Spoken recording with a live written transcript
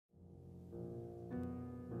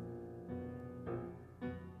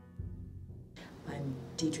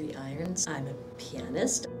Diedre Irons. I'm a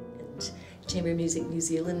pianist, and Chamber Music New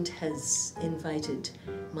Zealand has invited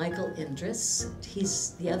Michael Endres.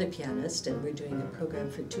 He's the other pianist, and we're doing a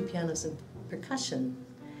program for 2 pianos and percussion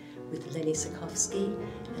with Lenny Sakofsky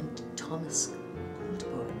and Thomas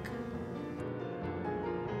Guldborg.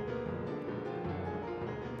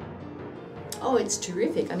 Oh, it's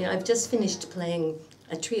terrific. I mean, I've just finished playing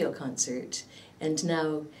a trio concert, and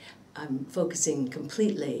now I'm focusing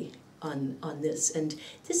completely on this. And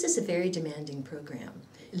this is a very demanding program.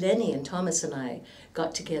 Lenny and Thomas and I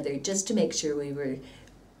got together just to make sure we were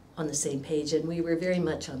on the same page, and we were very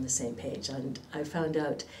much on the same page. And I found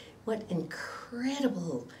out what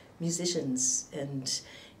incredible musicians and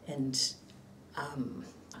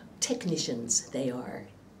technicians they are.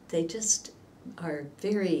 They just are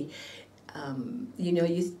very, you know,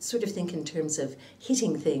 you sort of think in terms of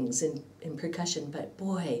hitting things in percussion, but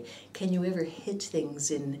boy, can you ever hit things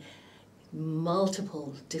in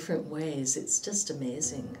multiple different ways. It's just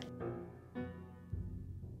amazing.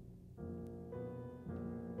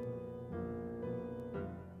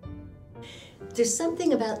 There's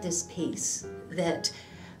something about this piece that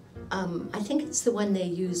I think it's the one they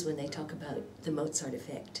use when they talk about the Mozart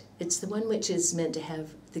effect. It's the one which is meant to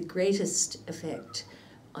have the greatest effect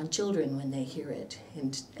on children when they hear it.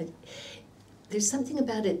 And there's something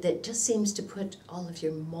about it that just seems to put all of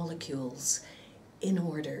your molecules in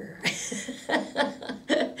order.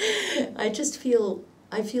 I feel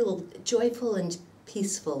joyful and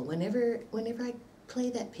peaceful whenever I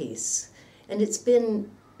play that piece. And it's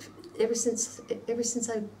been ever since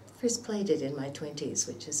I first played it in my 20s,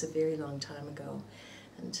 which is a very long time ago.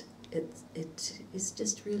 And it is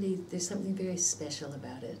just really, there's something very special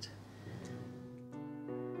about it.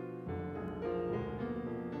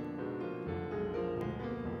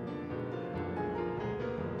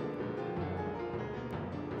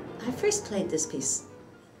 I first played this piece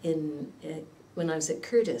when I was at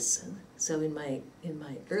Curtis, so in my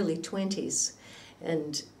early 20s,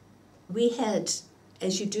 and we had,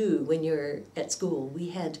 as you do when you're at school, we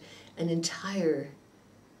had an entire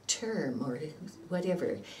term or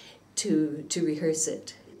whatever to rehearse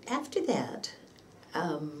it. After that,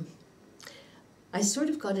 I sort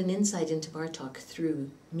of got an insight into Bartók through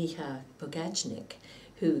Micha Bogacnik,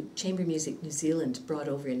 who Chamber Music New Zealand brought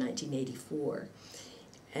over in 1984.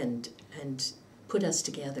 And put us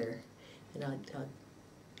together. And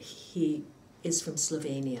he is from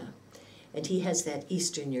Slovenia, and he has that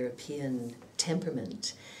Eastern European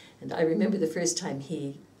temperament. And I remember the first time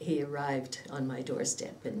he arrived on my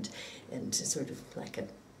doorstep, and sort of like a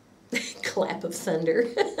clap of thunder.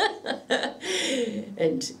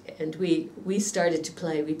 and we started to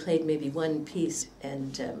play. We played maybe one piece,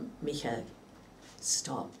 and Micha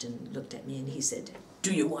stopped and looked at me, and he said,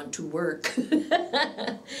 "Do you want to work?"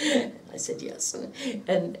 I said yes.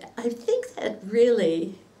 And I think that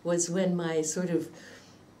really was when my sort of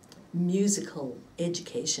musical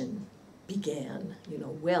education began, you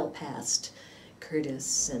know, well past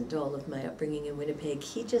Curtis and all of my upbringing in Winnipeg.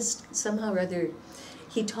 He just somehow or other,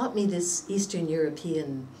 he taught me this Eastern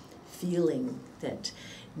European feeling that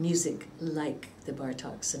music like the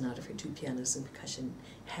Bartók Sonata for 2 pianos and percussion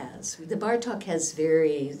has. The Bartók has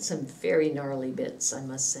some very gnarly bits, I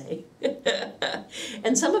must say.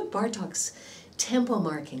 And some of Bartók's tempo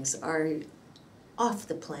markings are off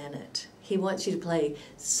the planet. He wants you to play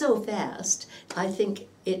so fast. I think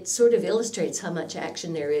it sort of illustrates how much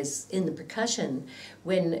action there is in the percussion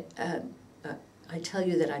when I tell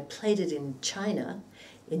you that I played it in China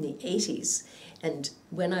in the 80s, and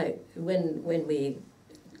when we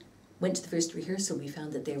went to the first rehearsal, we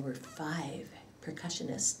found that there were 5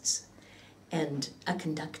 percussionists and a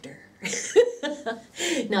conductor.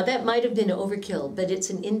 Now that might have been overkill, but it's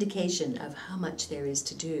an indication of how much there is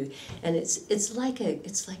to do. And it's like a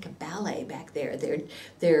ballet back there.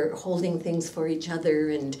 They're holding things for each other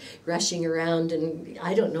and rushing around, and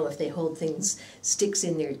I don't know if they hold sticks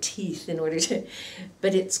in their teeth in order to,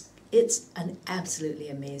 but it's an absolutely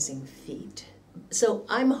amazing feat. So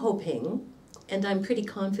I'm hoping, and I'm pretty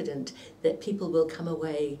confident, that people will come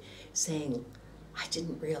away saying, "I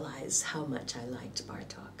didn't realize how much I liked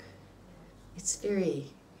Bartók." It's very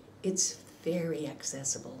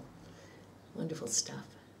accessible. Wonderful stuff.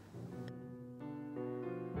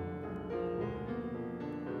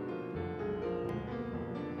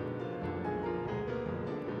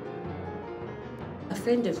 A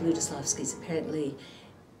friend of Ludoslavsky's apparently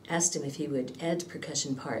asked him if he would add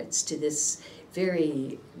percussion parts to this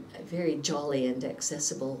very, very jolly and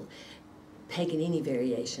accessible Paganini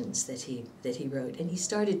variations that he wrote, and he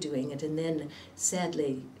started doing it and then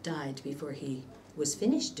sadly died before he was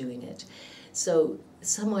finished doing it. So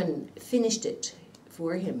someone finished it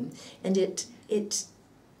for him, and it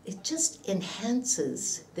just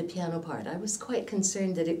enhances the piano part. I was quite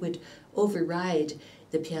concerned that it would override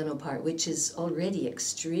the piano part, which is already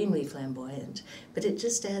extremely flamboyant, but it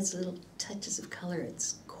just adds little touches of color.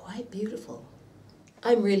 It's quite beautiful.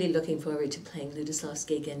 I'm really looking forward to playing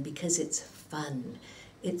Lutoslawski again because it's fun.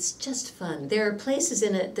 It's just fun. There are places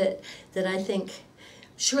in it that I think,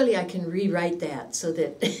 surely I can rewrite that so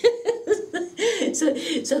that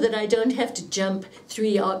so that I don't have to jump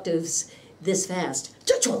 3 octaves this fast.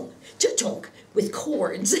 Cha-chong, cha-chong, with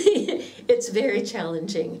chords. It's very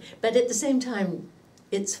challenging, but at the same time,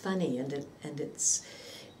 it's funny and it's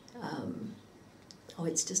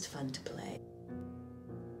it's just fun to play.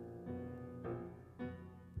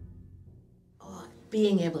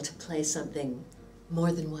 Being able to play something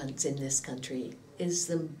more than once in this country is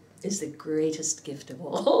the greatest gift of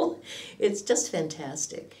all. It's just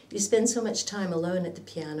fantastic. You spend so much time alone at the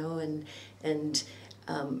piano and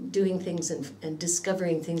doing things and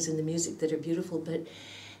discovering things in the music that are beautiful, but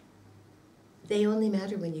they only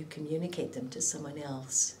matter when you communicate them to someone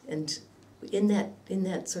else. And in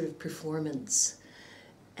that sort of performance,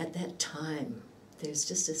 at that time, there's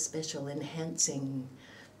just a special enhancing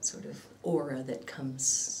sort of aura that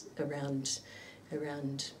comes around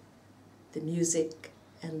the music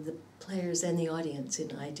and the players and the audience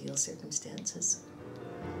in ideal circumstances.